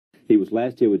He was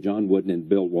last here with John Wooden and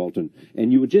Bill Walton.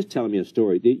 And you were just telling me a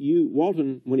story that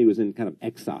Walton, when he was in kind of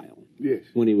exile, yes,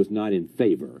 when he was not in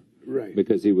favor, right,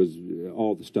 because he was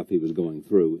all the stuff he was going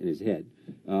through in his head,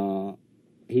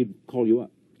 he'd call you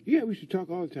up. Yeah, we should talk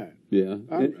all the time. Yeah,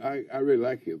 I really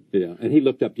like him. Yeah, and he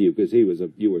looked up to you because you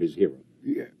were his hero.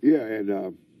 Yeah, yeah,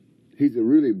 and he's a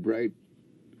really bright,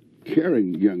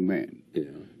 caring young man. Yeah,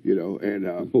 you know,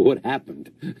 and what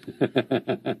happened?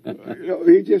 you know,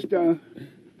 he just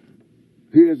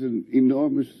he has an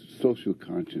enormous social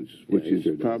conscience, which is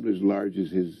sure probably as large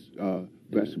as his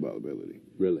basketball ability.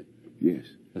 Really?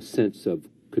 Yes. A sense of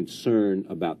concern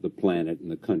about the planet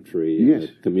and the country yes. and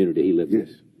the community he lives in.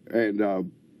 Yes,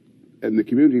 and the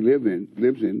community he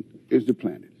lives in is the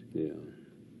planet. Yeah.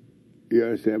 You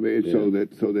understand me? And so that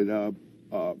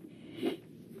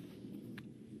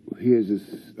he has a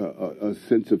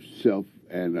sense of self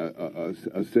and a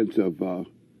sense of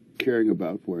caring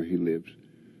about where he lives.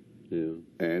 Yeah.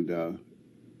 And a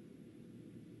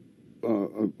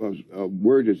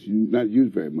word that's not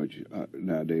used very much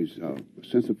nowadays, a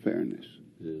sense of fairness.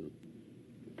 Yeah.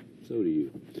 So do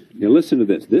you. Now listen to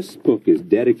this. This book is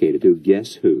dedicated to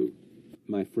guess who?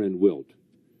 My friend Wilt,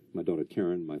 my daughter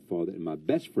Karen, my father, and my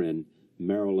best friend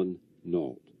Marilyn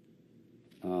Nault.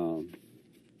 Wilt,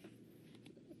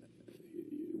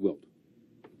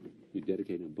 you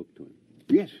dedicated a book to him.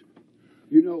 Yes.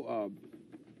 You know,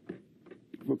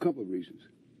 for a couple of reasons.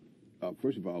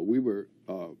 First of all, we were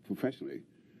professionally,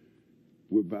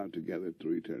 we're bound together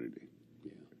through eternity.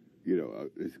 Yeah. You know,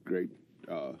 this great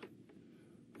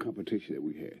competition that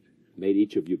we had. Made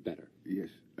each of you better. Yes,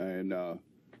 and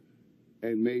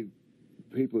made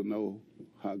people know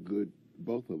how good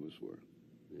both of us were.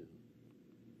 Yeah.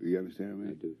 You understand me?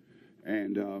 I do.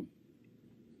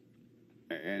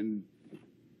 And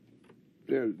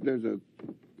there's a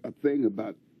thing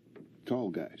about tall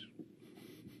guys.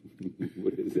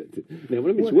 What is it? Now,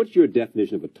 what's your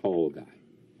definition of a tall guy?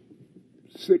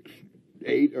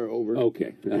 6'8" or over.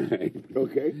 Okay, all right.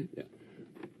 Okay. Yeah.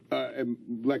 And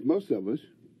like most of us,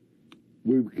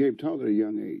 we became tall at a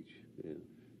young age. Yeah.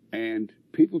 And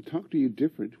people talk to you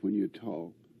different when you're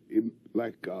tall.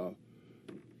 Like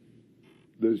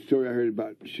the story I heard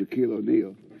about Shaquille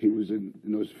O'Neal. He was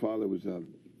his father was a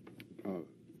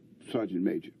sergeant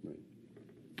major. Right.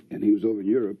 And he was over in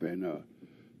Europe and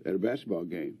at a basketball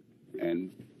game.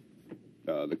 And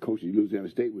the coach of Louisiana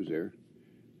State was there.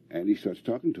 And he starts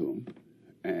talking to him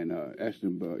and asked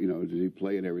him, does he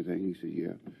play and everything? He said,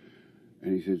 yeah.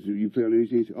 And he says, do you play on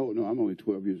anything? He said, oh, no, I'm only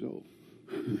 12 years old.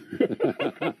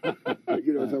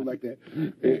 Something like that.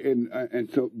 And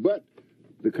so, but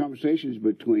the conversations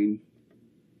between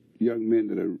young men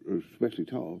that are especially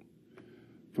tall,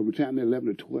 from the time they're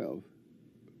 11 to 12,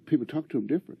 people talk to them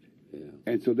different. Yeah.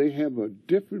 And so they have a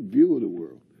different view of the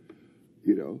world,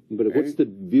 you know. But what's the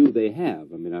view they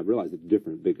have? I mean, I realize it's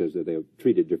different because they're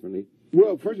treated differently.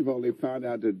 Well, first of all, they found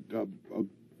out that a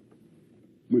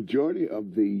majority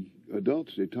of the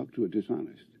adults they talk to are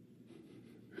dishonest.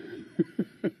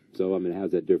 So, I mean,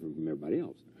 how's that different from everybody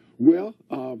else? Well,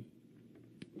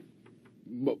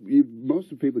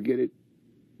 most of the people get it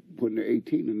when they're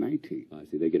 18 and 19. I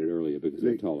see. They get it earlier because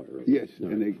they're taller earlier. Yes, All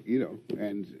and right.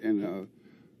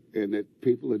 and that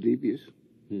people are devious.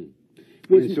 Hmm.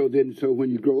 And so when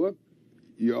you grow up,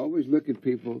 you always look at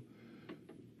people.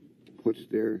 What's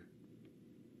their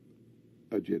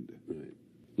agenda? Right.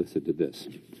 Listen to this.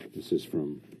 This is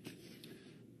from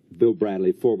Bill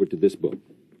Bradley, forward to this book.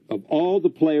 Of all the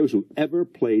players who ever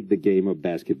played the game of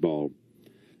basketball,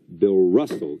 Bill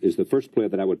Russell is the first player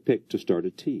that I would pick to start a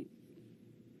team.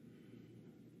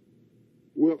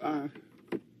 Well,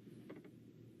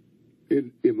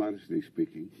 immodestly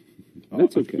speaking,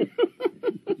 that's okay.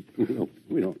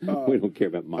 we don't care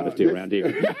about modesty around here.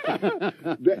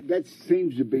 that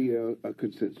seems to be a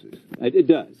consensus. It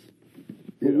does.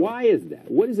 But why is that?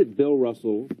 What is it Bill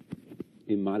Russell,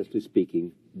 immodestly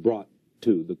speaking, brought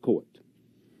to the court?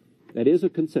 That is a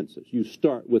consensus. You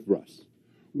start with Russ.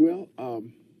 Well,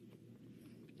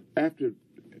 after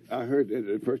I heard it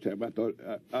the first time, I thought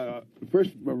my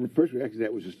first reaction to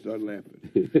that was to start laughing.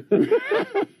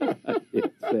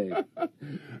 Same.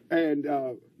 And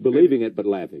believing it but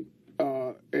laughing.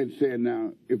 And saying,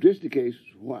 now, if this is the case,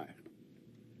 why?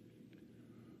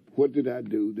 What did I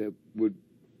do that would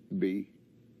be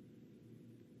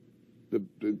the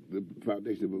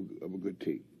foundation of a good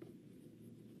team?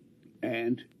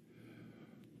 And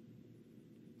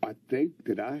I think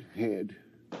that I had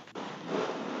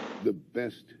the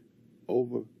best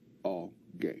overall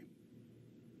game.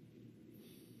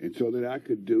 And so that I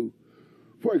could do,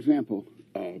 for example,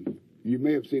 you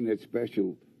may have seen that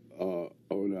special on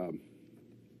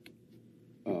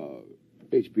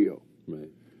HBO. Right.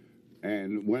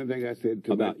 And one of the things I said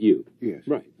to About you. Yes.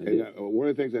 Right. And one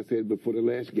of the things I said before the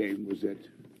last game was that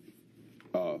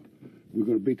we're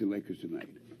going to beat the Lakers tonight.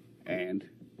 And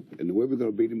the way we're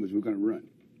going to beat them is we're going to run.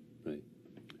 Right.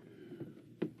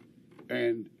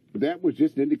 And that was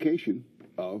just an indication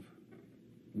of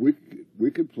we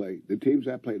could play, the teams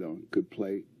I played on could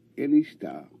play any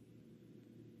style.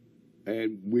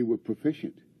 And we were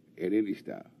proficient at any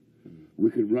style. We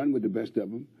could run with the best of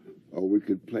them, or we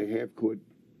could play half-court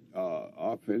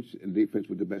offense and defense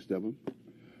with the best of them,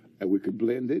 and we could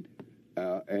blend it,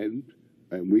 and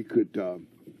we could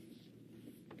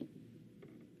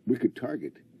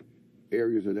target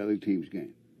areas of the other team's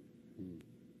game.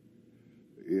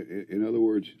 In other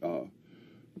words,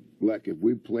 like if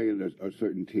we play in a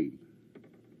certain team,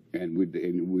 and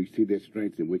we see their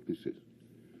strengths and weaknesses,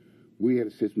 we had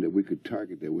a system that we could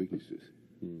target their weaknesses,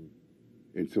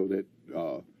 and so that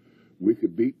we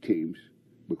could beat teams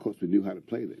because we knew how to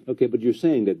play them. Okay, but you're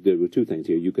saying that there were two things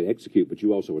here. You could execute, but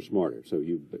you also were smarter. So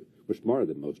you were smarter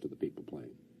than most of the people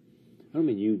playing. I don't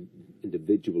mean you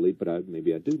individually, but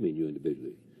maybe I do mean you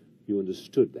individually. You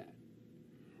understood that.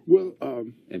 Well,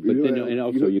 and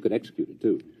also you could execute it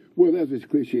too. Well, that's this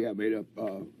cliche I made up.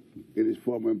 It is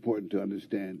far more important to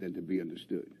understand than to be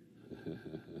understood.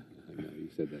 I know you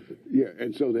said that. Yeah,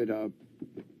 and so that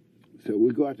so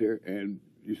we go out there and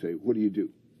you say, what do you do?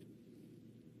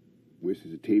 This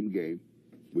is a team game.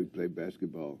 We play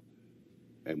basketball,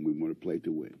 and we want to play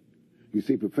to win. You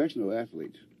see, professional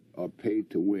athletes are paid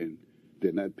to win.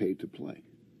 They're not paid to play.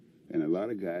 And a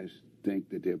lot of guys think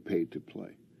that they're paid to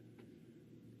play.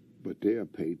 But they are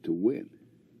paid to win.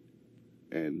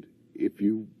 And if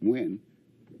you win,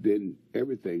 then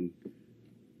everything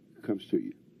comes to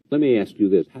you. Let me ask you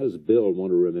this. How does Bill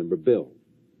want to remember Bill?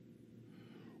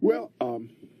 Well,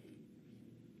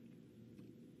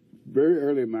 very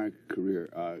early in my career,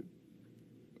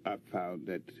 I found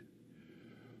that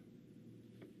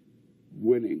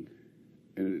winning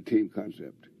in a team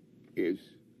concept is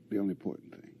the only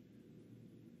important thing.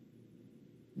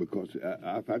 Because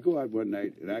if I go out one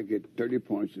night and I get 30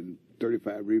 points and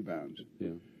 35 rebounds,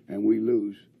 and we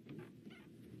lose,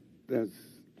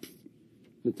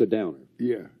 it's a downer.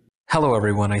 Yeah. Hello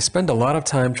everyone, I spend a lot of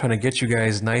time trying to get you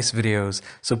guys nice videos,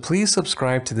 so please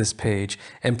subscribe to this page,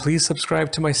 and please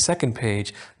subscribe to my second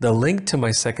page. The link to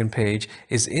my second page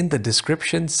is in the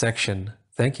description section.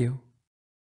 Thank you.